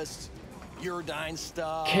duelists, Uridine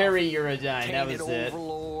stuff. Carry Uridine, that Tainted was it.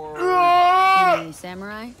 Overlord. Any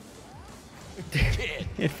samurai? Kid,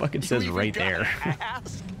 It fucking you says even right gotta there.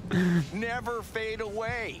 ask? Never fade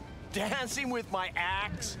away. Dancing with my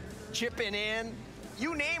axe, chipping in,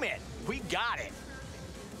 you name it, we got it.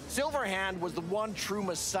 Silverhand was the one true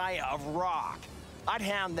messiah of rock. I'd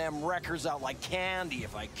hand them records out like candy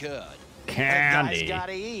if I could. Candy. That guy's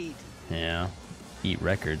gotta eat. Yeah. Eat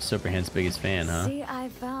records. Silverhand's biggest fan, huh? See, I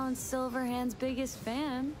found Silverhand's biggest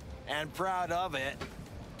fan. And proud of it.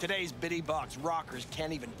 Today's bitty box rockers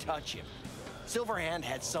can't even touch him. Silverhand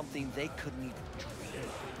had something they couldn't even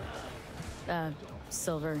dream.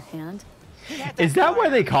 Silverhand. He had Is that why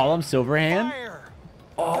fire. they call him Silverhand? Fire.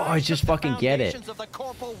 Oh, I God just shook the fucking get it. foundations of the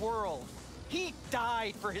corporal world. He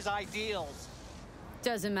died for his ideals.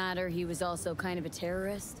 Doesn't matter, he was also kind of a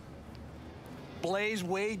terrorist. Blaze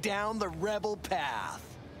way down the rebel path.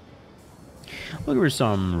 Looking for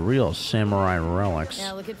some real samurai relics.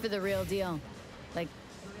 Yeah, looking for the real deal. Like,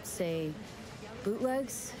 say,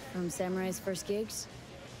 bootlegs from Samurai's first gigs?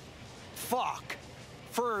 Fuck.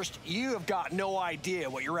 First, you have got no idea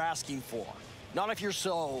what you're asking for. Not if you're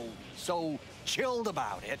so chilled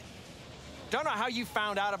about it. Don't know how you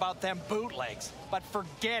found out about them bootlegs, but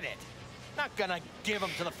forget it. Not gonna give them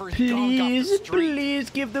to the first gunk off the Please, street. please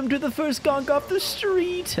give them to the first gunk off the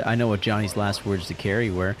street. I know what Johnny's last words to Carrie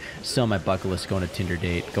were. Still on my bucket list, going to Tinder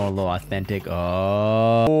date. Going a little authentic.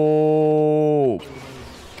 Oh.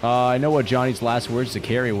 I know what Johnny's last words to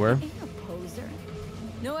Carrie were. Ain't a poser.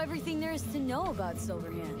 Know everything there is to know about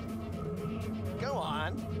Silverhand. Go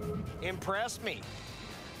on. Impress me.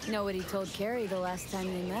 Know what he told Carrie the last time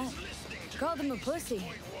they met. Called him a pussy.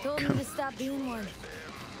 Told him to stop being one.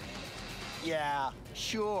 Yeah,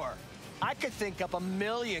 sure. I could think up a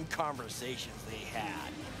million conversations they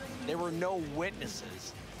had. There were no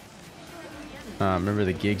witnesses. Remember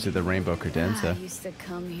the gigs at the Rainbow I Credenza used to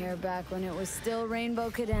come here back when it was still Rainbow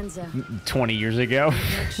Cadenza. 20 years ago.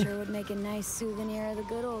 That sure would make a nice souvenir of the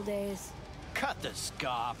good old days. Cut the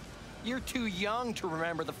scop. You're too young to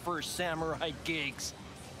remember the first samurai gigs.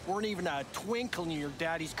 Weren't even a twinkle in your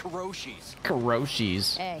daddy's karoshis.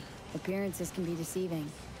 Karoshis. Hey, appearances can be deceiving.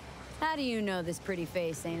 How do you know this pretty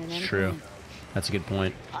face ain't an implant? True. That's a good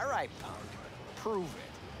point. All right, punk. Prove it.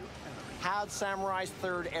 How'd Samurai's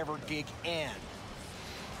third ever gig end?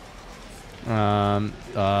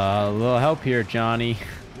 Little help here, Johnny.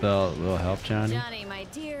 Little help, Johnny. Johnny, my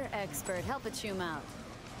dear expert, help a chum out.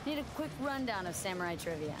 Need a quick rundown of samurai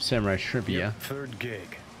trivia. Samurai trivia. Yep, third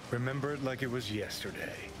gig. Remember it like it was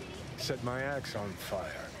yesterday. Set my axe on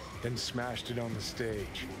fire, then smashed it on the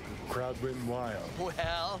stage. Crowd went wild.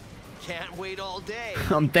 Well, can't wait all day.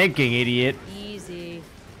 I'm thinking, idiot. Easy.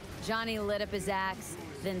 Johnny lit up his axe,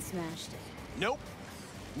 then smashed it. Nope.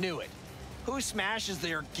 Knew it. Who smashes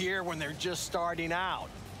their gear when they're just starting out?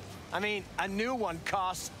 I mean, a new one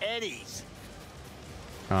costs eddies.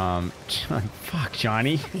 Fuck,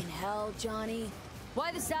 Johnny. In hell, Johnny.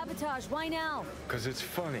 Why the sabotage? Why now? Cause it's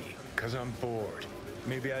funny, cause I'm bored.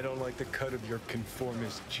 Maybe I don't like the cut of your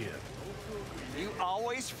conformist jib. You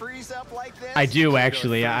always freeze up like this? I do,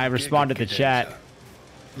 actually. I responded to chat.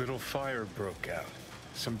 Little fire broke out.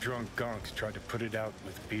 Some drunk gonks tried to put it out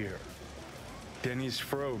with beer. Denny's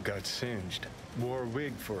fro got singed. Wore a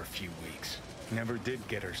wig for a few weeks. Never did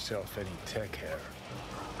get herself any tech hair.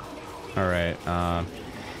 Alright,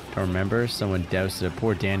 don't remember. Someone doused a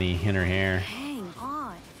poor Danny in her hair. Hang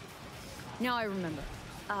on. Now I remember.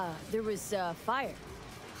 There was fire.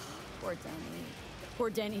 Poor Denny. Poor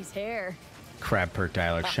Denny's hair. Crab perk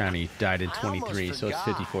dialogue. Shiny died in I almost 23, so it's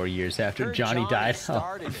forgot. 54 years after Heard Johnny died.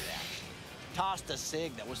 started that. Tossed a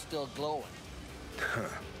cig that was still glowing.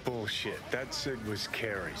 Bullshit. That Sig was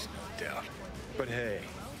Carrie's, no doubt. But hey,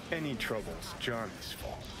 any trouble's Johnny's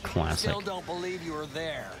fault. Classic. Still don't believe you were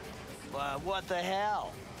there. What the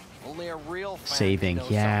hell? Only a real fan Saving.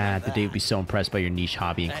 knows Yeah, something the like dude would be so impressed by your niche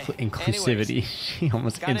hobby inclusivity. She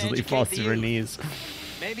almost gotta instantly educate falls the to her youth. knees.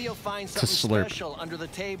 Maybe you'll find To something slurp. special under the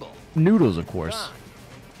table. Noodles, of course. Come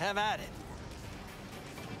on, have at it.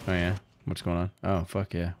 Oh yeah, what's going on? Oh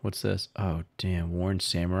fuck yeah, what's this? Oh damn, worn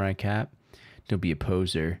samurai cap. Don't be a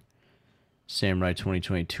poser. Samurai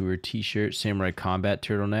 2020 tour T-shirt. Samurai combat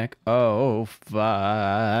turtleneck. Oh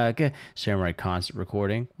fuck. Samurai concert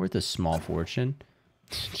recording. Worth a small fortune.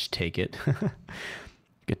 Just take it.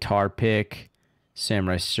 Guitar pick.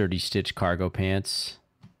 Samurai 30 stitch cargo pants.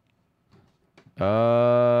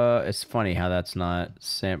 It's funny how that's not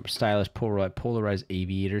stylish polarized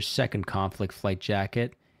aviator. Second conflict flight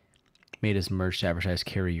jacket. Made his merch to advertise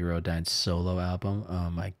Carrie Eurodyne's solo album.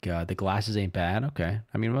 Oh my god, the glasses ain't bad. Okay,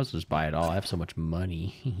 I mean, most just buy it all. I have so much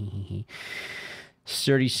money.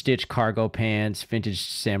 Sturdy stitch cargo pants, vintage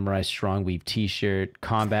samurai strong weave T-shirt,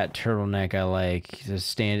 combat turtleneck. I like the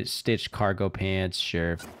standard stitched cargo pants.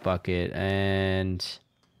 Sure, fuck it, and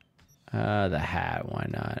the hat. Why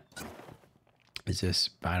not? Is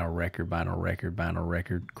this vinyl record? Vinyl record? Vinyl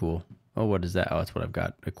record? Cool. Oh, what is that? Oh, that's what I've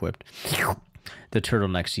got equipped. The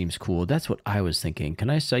turtleneck seems cool. That's what I was thinking.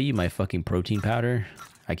 Can I sell you my fucking protein powder?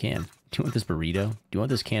 I can. Do you want this burrito? Do you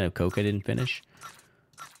want this can of Coke I didn't finish?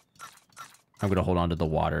 I'm going to hold on to the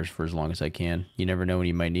waters for as long as I can. You never know when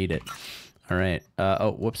you might need it. All right.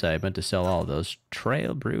 Oh, whoops. I meant to sell all of those.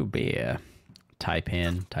 Trail brew beer.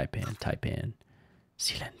 Taipan.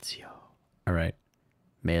 Silencio. All right.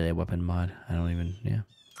 Melee weapon mod. I don't even... Yeah.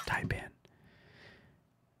 Taipan.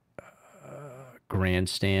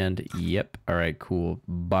 Grandstand. Yep. All right, cool.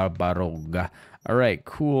 Barbaroga. All right,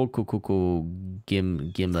 cool.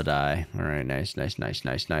 Gimladai. All right,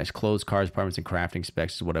 nice. Clothes, cars, apartments, and crafting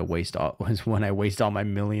specs is what I waste all my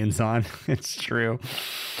millions on. It's true.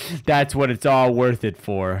 That's what it's all worth it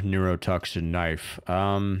for. Neurotoxin knife.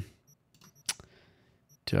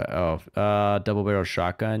 Double barrel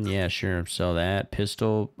shotgun. Yeah, sure. Sell that.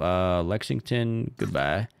 Pistol. Lexington.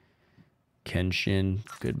 Goodbye. Kenshin.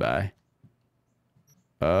 Goodbye.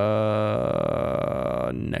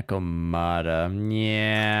 Nekomata.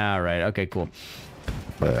 Yeah, right. Okay, cool.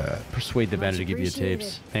 Persuade the vendor to give you the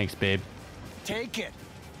tapes. Thanks, babe. Take it.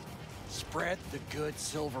 Spread the good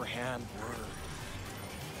silver hand word.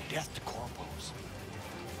 Death to corpos.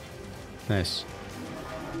 Nice.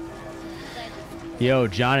 Yo,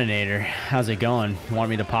 Johninator, how's it going?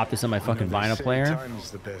 Want me to pop this on my fucking vinyl player? Time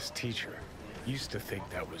is the best teacher. Used to think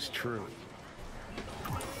that was true.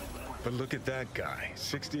 But look at that guy,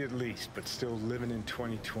 60 at least, but still living in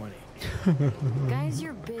 2020. Guy's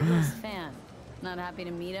your biggest fan. Not happy to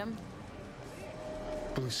meet him?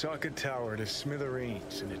 Blusaka Tower to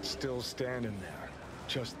smithereens, and it's still standing there,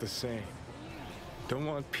 just the same. Don't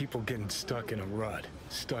want people getting stuck in a rut,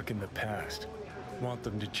 stuck in the past. Want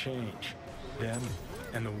them to change, them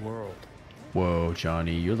and the world. Whoa,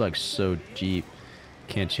 Johnny, you're like so deep.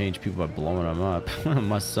 Can't change people by blowing them up.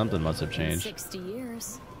 Something must have changed. 60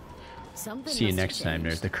 years. Something See you must have next time, nerd.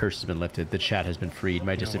 changed. The curse has been lifted. The chat has been freed.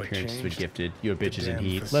 My You know what disappearance has been changed? gifted. Your The bitches in damn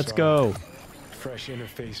heat. facade. Let's go. Fresh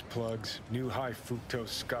interface plugs, new high fructose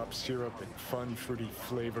scop syrup, and fun fruity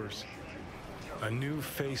flavors. A new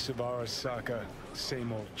face of Arasaka,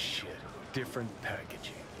 same old shit, different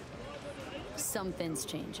packaging. Something's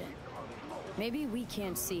changing. Maybe we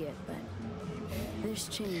can't see it, but there's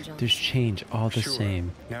change. There's change all the Sure.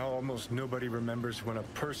 same. Now almost nobody remembers when a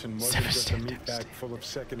person wasn't just a meat bag full of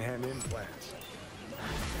secondhand implants.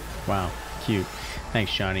 Wow, cute.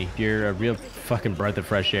 Thanks, Johnny. You're a real fucking breath of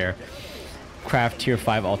fresh air. Craft tier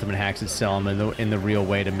 5 ultimate hacks and sell them in the real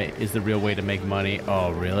way to make is the real way to make money.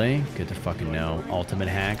 Oh, really? Good to fucking know. Ultimate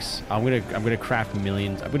hacks. I'm gonna craft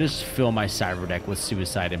millions. I'm gonna just fill my cyber deck with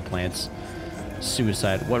suicide implants.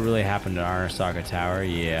 Suicide. What really happened to Arasaka Tower?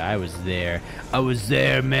 Yeah, I was there. I was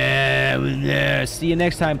there, man. I was there. See you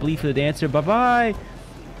next time. Bleed for the dancer. Bye bye.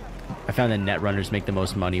 I found that netrunners make the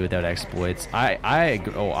most money without exploits.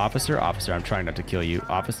 Oh, officer. I'm trying not to kill you,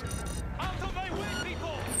 officer.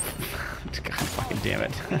 God fucking damn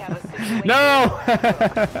it. No!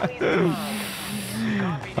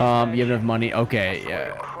 You have enough money? Okay,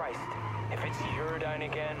 yeah. If it's Eurodyne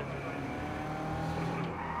again.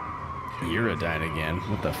 Eurodyne again?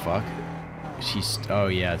 What the fuck? Oh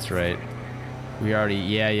yeah, that's right. We already,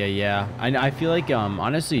 yeah. I feel like,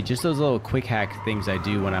 honestly, just those little quick hack things I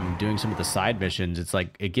do when I'm doing some of the side missions, it's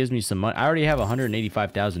like, it gives me some money. I already have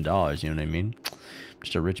 $185,000, you know what I mean?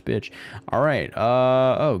 Just a rich bitch. All right.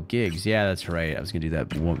 Oh, gigs. Yeah, that's right. I was gonna do that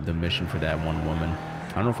the mission for that one woman.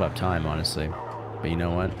 I don't know if I have time, honestly. But you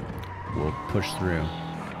know what? We'll push through.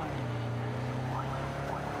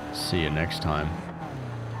 See you next time.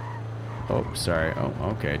 Oh, sorry. Oh,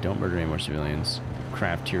 okay. Don't murder any more civilians.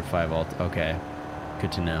 Craft tier 5 alt. Okay.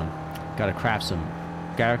 Good to know. Gotta craft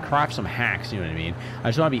some hacks, you know what I mean? I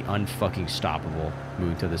just want to be unfucking stoppable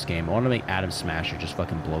moving through this game. I want to make Adam Smasher just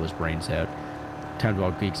fucking blow his brains out. Time to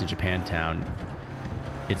all geeks in Japantown.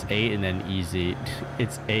 It's 8 and then easy.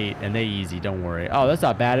 It's 8 and they easy, don't worry. Oh, that's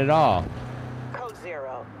not bad at all. Code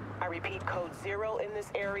 0. I repeat, code 0 in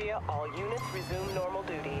this area. All units resume normal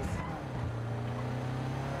duties.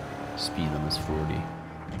 Speed limit is 40.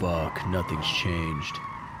 Fuck, nothing's changed.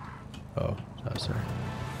 Oh, sorry.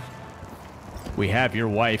 We have your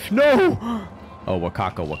wife. No! Oh,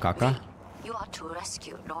 Wakaka. You are to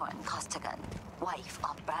rescue Lauren Costigan, wife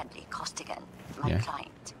of Bradley Costigan, my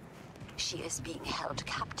client. She is being held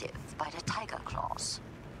captive by the Tiger Claws.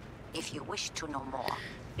 If you wish to know more,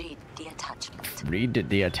 read the attachment. Read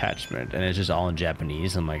the attachment, and it's just all in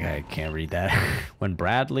Japanese. I'm like, I can't read that. When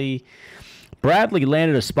Bradley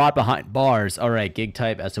landed a spot behind bars. All right, gig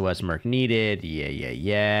type, SOS Merc needed.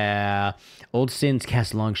 Yeah. Old sins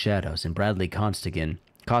cast long shadows, and Bradley Costigan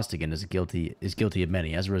is guilty of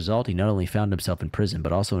many. As a result, he not only found himself in prison,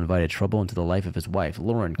 but also invited trouble into the life of his wife,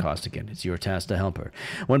 Lauren Costigan. It's your task to help her.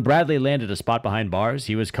 When Bradley landed a spot behind bars,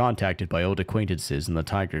 he was contacted by old acquaintances in the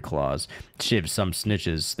Tiger Claws. Shiv some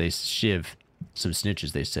snitches, they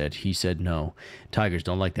said. He said no. Tigers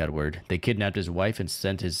don't like that word. They kidnapped his wife and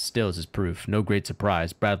sent his stills as proof. No great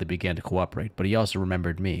surprise. Bradley began to cooperate, but he also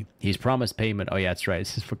remembered me. He's promised payment. Oh, yeah, that's right.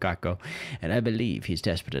 This is Wakako. And I believe he's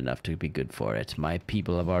desperate enough to be good for it. My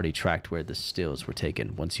people have already tracked where the stills were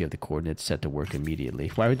taken. Once you have the coordinates, set to work immediately.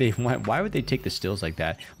 Why would they take the stills like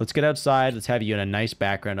that? Let's get outside. Let's have you in a nice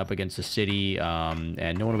background up against the city,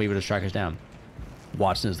 and no one will be able to track us down.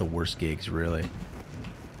 Watson is the worst gigs, really.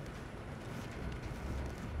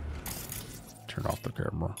 Turn off the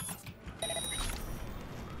camera.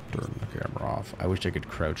 Turn the camera off. I wish I could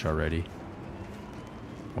crouch already.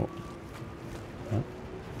 Oh.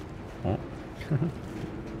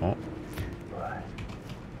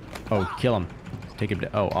 Oh, kill him. Take him to...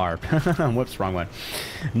 Oh, R. Whoops, wrong one.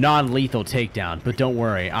 Non-lethal takedown. But don't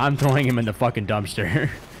worry. I'm throwing him in the fucking dumpster.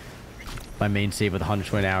 My main save with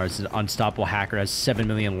 120 hours. An unstoppable hacker has 7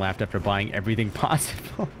 million left after buying everything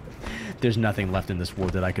possible. There's nothing left in this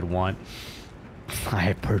world that I could want. I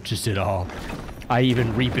have purchased it all. I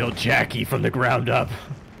even rebuilt Jackie from the ground up.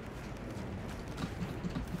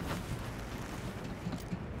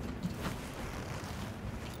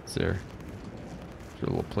 Is there a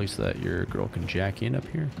little place that your girl can jack in up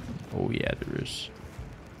here? Oh yeah, there is.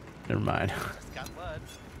 Never mind.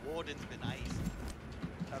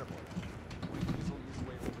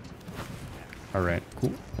 Alright,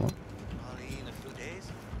 cool. Well.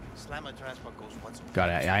 God,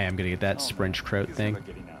 I am gonna get that sprint kraut thing.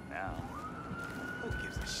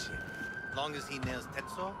 Long as he nails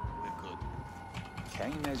Tetsuo, we're good.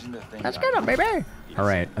 Can you imagine the thing? Let's get him, baby!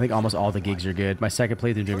 Alright, I think almost all the gigs are good. My second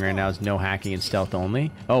playthrough I'm doing right now is no hacking and stealth only.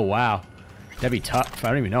 Oh, wow. That'd be tough. I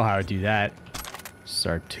don't even know how to do that.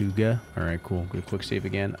 Sartuga. Alright, cool. Good quick save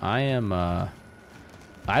again. I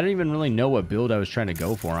don't even really know what build I was trying to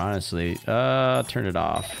go for, honestly. Turn it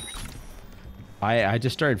off. I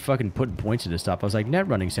just started fucking putting points into stuff. I was like, net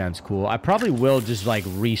running sounds cool. I probably will just like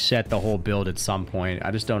reset the whole build at some point. I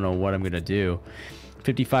just don't know what I'm gonna do.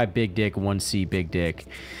 55 big dick, 1C big dick.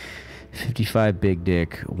 55 big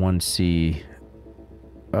dick, 1C.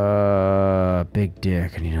 Big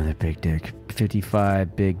dick. I need another big dick.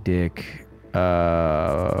 55 big dick.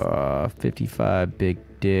 55 big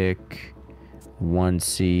dick,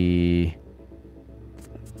 1C.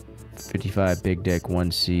 55 big dick,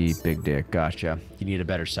 1C big dick. Gotcha. You need a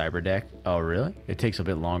better cyber deck. Oh, really? It takes a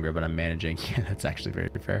bit longer, but I'm managing. Yeah, that's actually very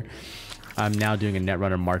fair. I'm now doing a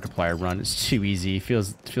Netrunner Markiplier run. It's too easy. It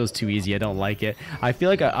feels too easy. I don't like it. I feel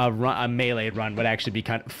like a melee run would actually be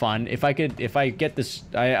kind of fun. If I get this,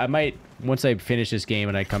 I might, once I finish this game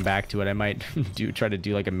and I come back to it, I might try to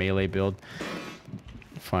do like a melee build.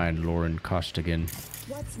 Find Lauren Costigan.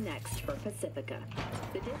 What's next for Pacifica?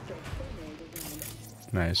 The district.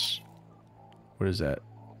 Nice. What is that?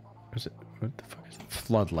 What is it? What the fuck is it?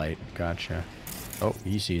 Floodlight. Gotcha. Oh,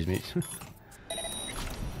 he sees me.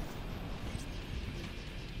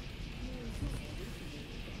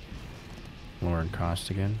 Lauren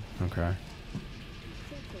Costigan. Okay.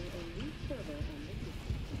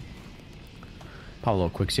 Pop a little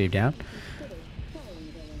quick save down.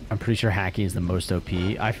 I'm pretty sure hacking is the most OP.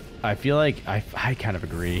 I feel like I kind of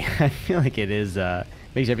agree. I feel like it is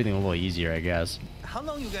makes everything a little easier, I guess. How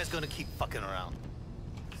long you guys gonna keep fucking around?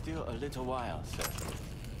 Still a little while, sir.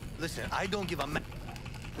 Listen, I don't give a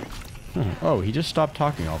Oh, he just stopped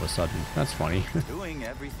talking all of a sudden. That's funny. Doing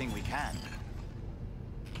everything we can.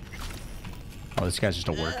 Oh, this guy's just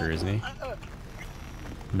a worker, isn't he?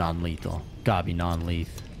 Non-lethal. Gotta be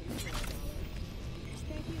non-lethal.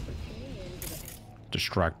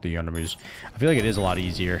 Distract the enemies. I feel like it is a lot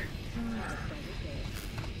easier.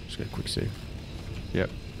 Just get a quick save. Yep.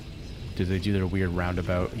 Did they do their weird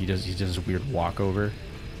roundabout? He does this weird walkover.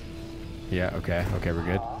 Yeah, okay. Okay, we're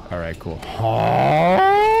good. Alright, cool.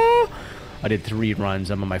 I did 3 runs.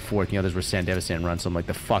 I'm on my 4th. The others were San Devastating runs, so I'm like,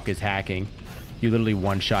 the fuck is hacking? You literally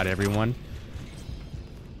one-shot everyone.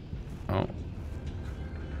 Oh.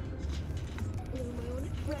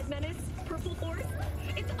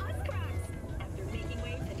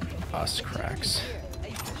 Us cracks.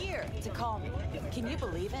 A year to call me. Can you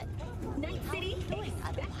believe it? Night City,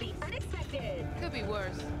 expect the unexpected. Could be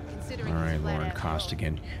worse, considering. All right, Lauren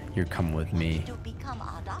Costigan, you're coming with me.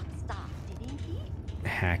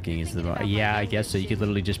 Hacking is the yeah, I guess so. You could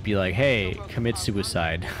literally just be like, hey, commit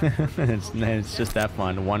suicide. it's just that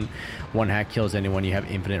fun. One hack kills anyone. You have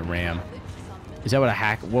infinite RAM. Is that what a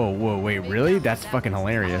hack? Whoa, wait, really? That's fucking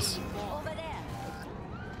hilarious.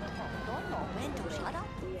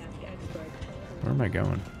 Where am I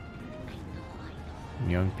going?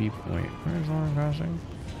 Young people. Wait, where's Lauren Crossing?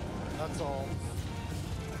 That's all.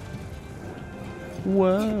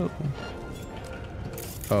 Whoa.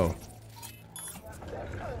 Oh.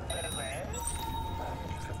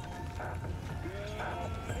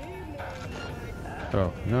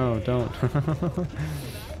 Oh, no, don't. Alright,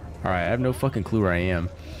 I have no fucking clue where I am.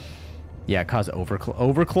 Yeah, cause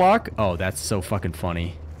overclock? Oh, that's so fucking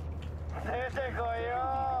funny.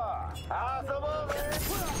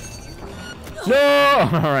 No!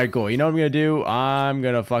 Alright, cool. You know what I'm gonna do? I'm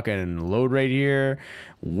gonna fucking load right here.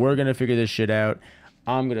 We're gonna figure this shit out.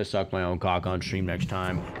 I'm gonna suck my own cock on stream next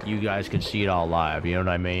time. You guys can see it all live. You know what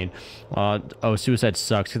I mean? Oh, suicide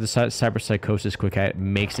sucks. The cyber psychosis quick hit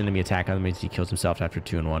makes enemy attack on him means he kills himself after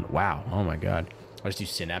 2 and 1. Wow. Oh my god. I just do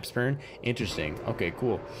synapse burn. Interesting. Okay,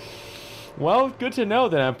 cool. Well, good to know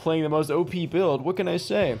that I'm playing the most OP build. What can I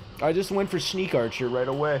say? I just went for sneak archer right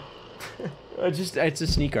away. It's a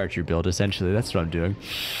sneak archer build essentially. That's what I'm doing.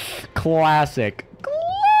 Classic.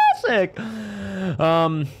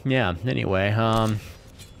 Yeah, anyway,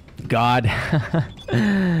 God,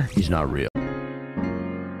 he's not real.